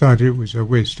children thought it was a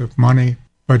waste of money,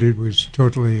 but it was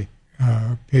totally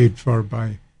paid for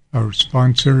by our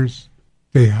sponsors.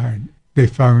 They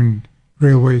found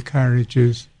railway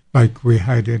carriages like we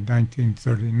had in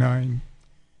 1939.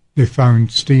 They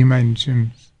found steam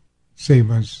engines,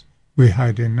 same as we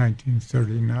had in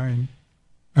 1939.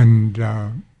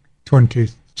 And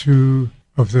 22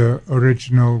 of the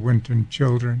original Winton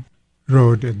children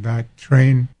rode in that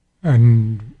train,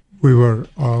 and we were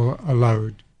all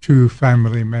allowed 2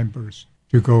 family members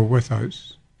to go with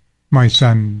us. My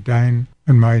son Dan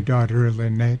and my daughter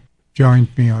Lynette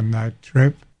joined me on that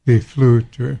trip. They flew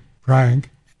to Prague.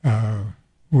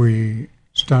 We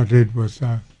started with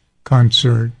a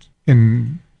concert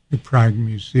in the Prague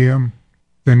Museum.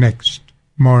 The next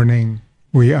morning,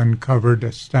 we uncovered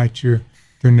a statue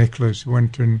to Nicolas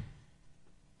Winton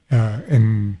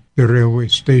in the railway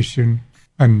station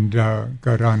and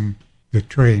got on the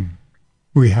train.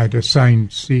 We had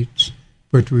assigned seats,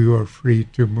 but we were free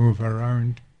to move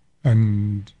around,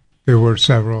 and there were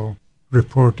several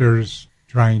reporters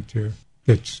trying to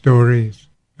get stories.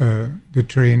 The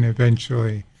train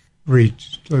eventually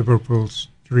reached Liverpool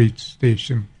Street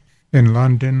Station in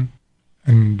London,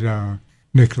 and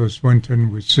Nicolas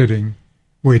Winton was sitting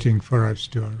waiting for us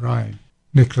to arrive.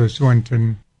 Nicolas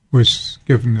Winton was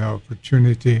given the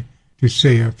opportunity to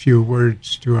say a few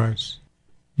words to us.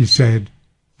 He said,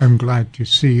 "I'm glad to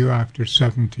see you after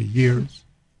 70 years.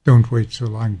 Don't wait so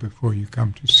long before you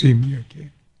come to see me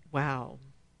again." Wow.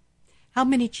 How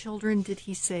many children did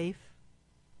he save?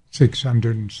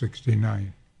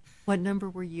 669. What number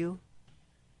were you?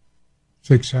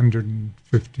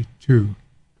 652.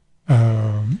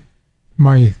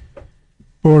 My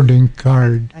boarding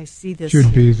card I see this.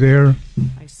 should be there.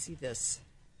 I see this.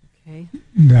 Okay.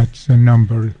 That's the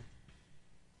number.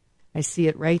 I see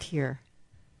it right here.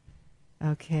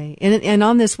 Okay. And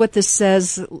on this, what this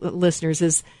says, listeners,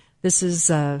 is this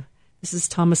is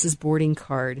Thomas's boarding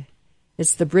card.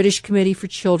 It's the British Committee for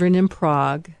Children in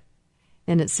Prague,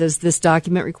 and it says this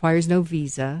document requires no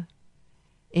visa,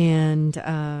 and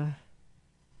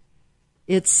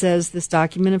it says this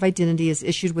document of identity is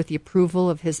issued with the approval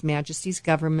of His Majesty's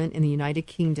government in the United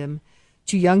Kingdom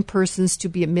to young persons to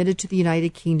be admitted to the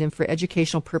United Kingdom for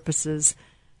educational purposes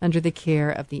under the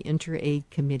care of the Inter-Aid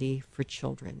Committee for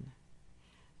Children.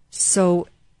 So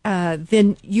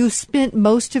then you spent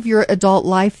most of your adult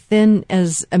life then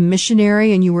as a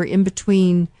missionary, and you were in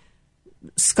between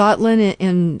Scotland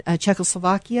and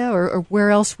Czechoslovakia, or where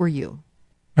else were you?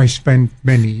 I spent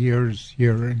many years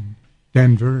here in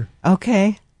Denver.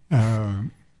 Okay.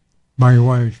 My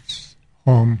wife's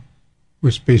home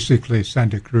was basically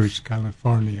Santa Cruz,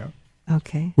 California.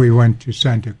 Okay. We went to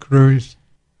Santa Cruz,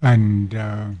 and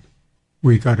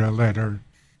we got a letter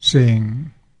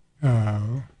saying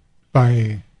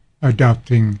by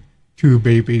adopting 2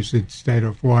 babies instead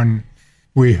of 1,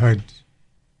 we had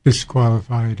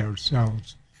disqualified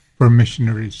ourselves for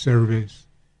missionary service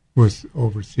with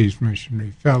Overseas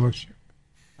Missionary Fellowship.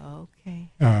 Okay.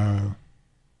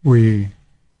 We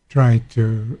tried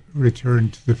to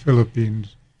return to the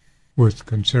Philippines with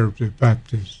Conservative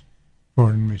Baptist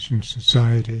Foreign Mission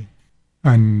Society,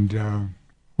 and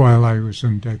while I was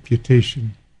on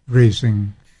deputation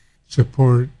raising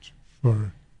support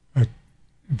for a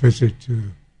visit to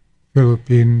the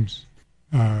Philippines,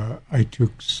 I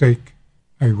took sick.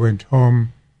 I went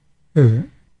home. The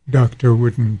doctor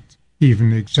wouldn't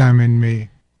even examine me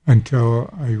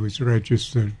until I was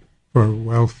registered for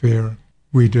welfare.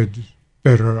 We did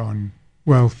better on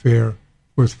welfare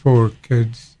with 4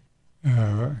 kids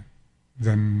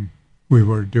than we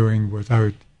were doing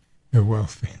without the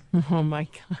welfare. Oh, my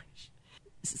gosh.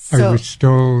 I was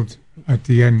told at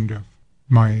the end of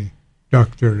my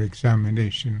doctor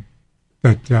examination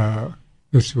that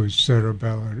this was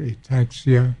cerebellar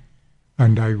ataxia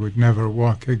and I would never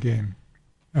walk again.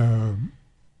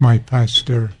 my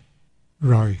pastor,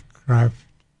 Roy Kraft,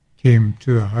 came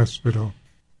to the hospital.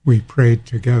 We prayed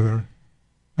together,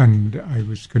 and I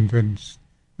was convinced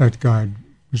that God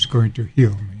was going to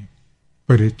heal me.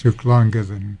 But it took longer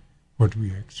than what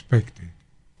we expected.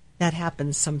 That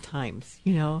happens sometimes,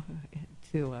 to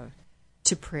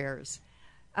prayers.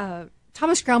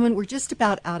 Thomas Graumann, we're just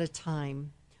about out of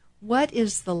time. What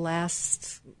is the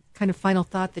last kind of final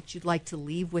thought that you'd like to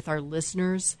leave with our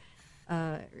listeners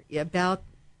about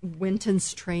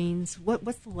Winton's trains?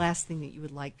 What's the last thing that you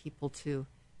would like people to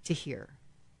hear?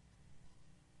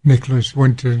 Nicolas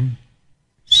Winton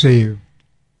saved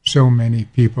so many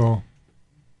people.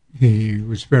 He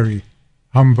was very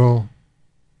humble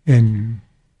in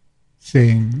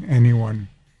saying anyone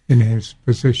in his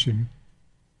position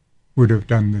would have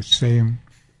done the same.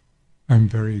 I'm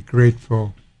very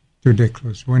grateful to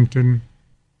Nicolas Winton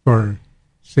for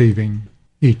saving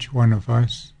each one of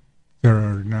us. There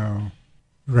are now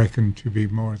reckoned to be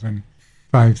more than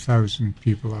 5,000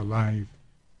 people alive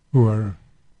who are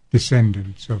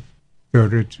descendants of the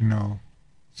original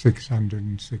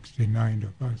 669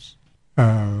 of us.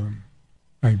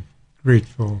 I'm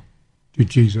grateful to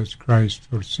Jesus Christ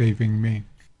for saving me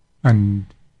and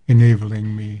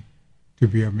enabling me to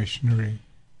be a missionary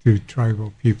to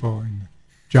tribal people in the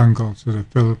jungles of the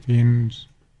Philippines,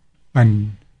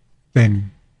 and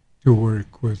then to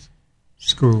work with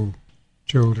school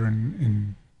children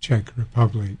in Czech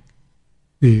Republic.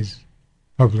 These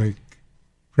public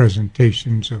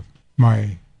presentations of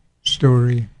my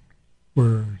story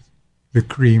were the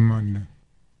cream on the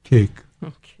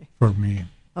cake for me.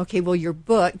 Okay, well, your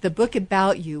book, the book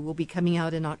about you, will be coming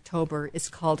out in October. It's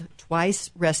called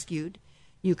Twice Rescued.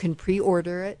 You can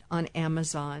pre-order it on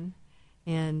Amazon,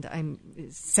 and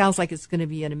it sounds like it's going to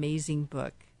be an amazing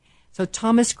book. So,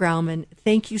 Thomas Graumann,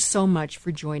 thank you so much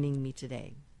for joining me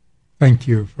today. Thank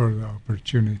you for the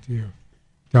opportunity of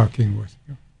talking with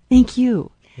you. Thank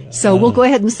you. So we'll go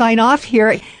ahead and sign off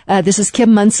here. This is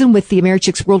Kim Munson with the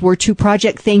AmeriChicks World War II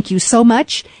Project. Thank you so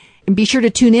much. And be sure to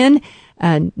tune in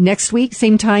next week,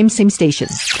 same time, same station.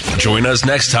 Join us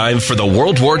next time for the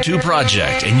World War II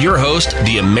Project and your host,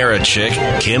 the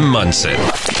AmeriChick, Kim Munson.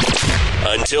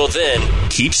 Until then,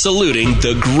 keep saluting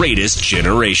the greatest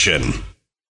generation.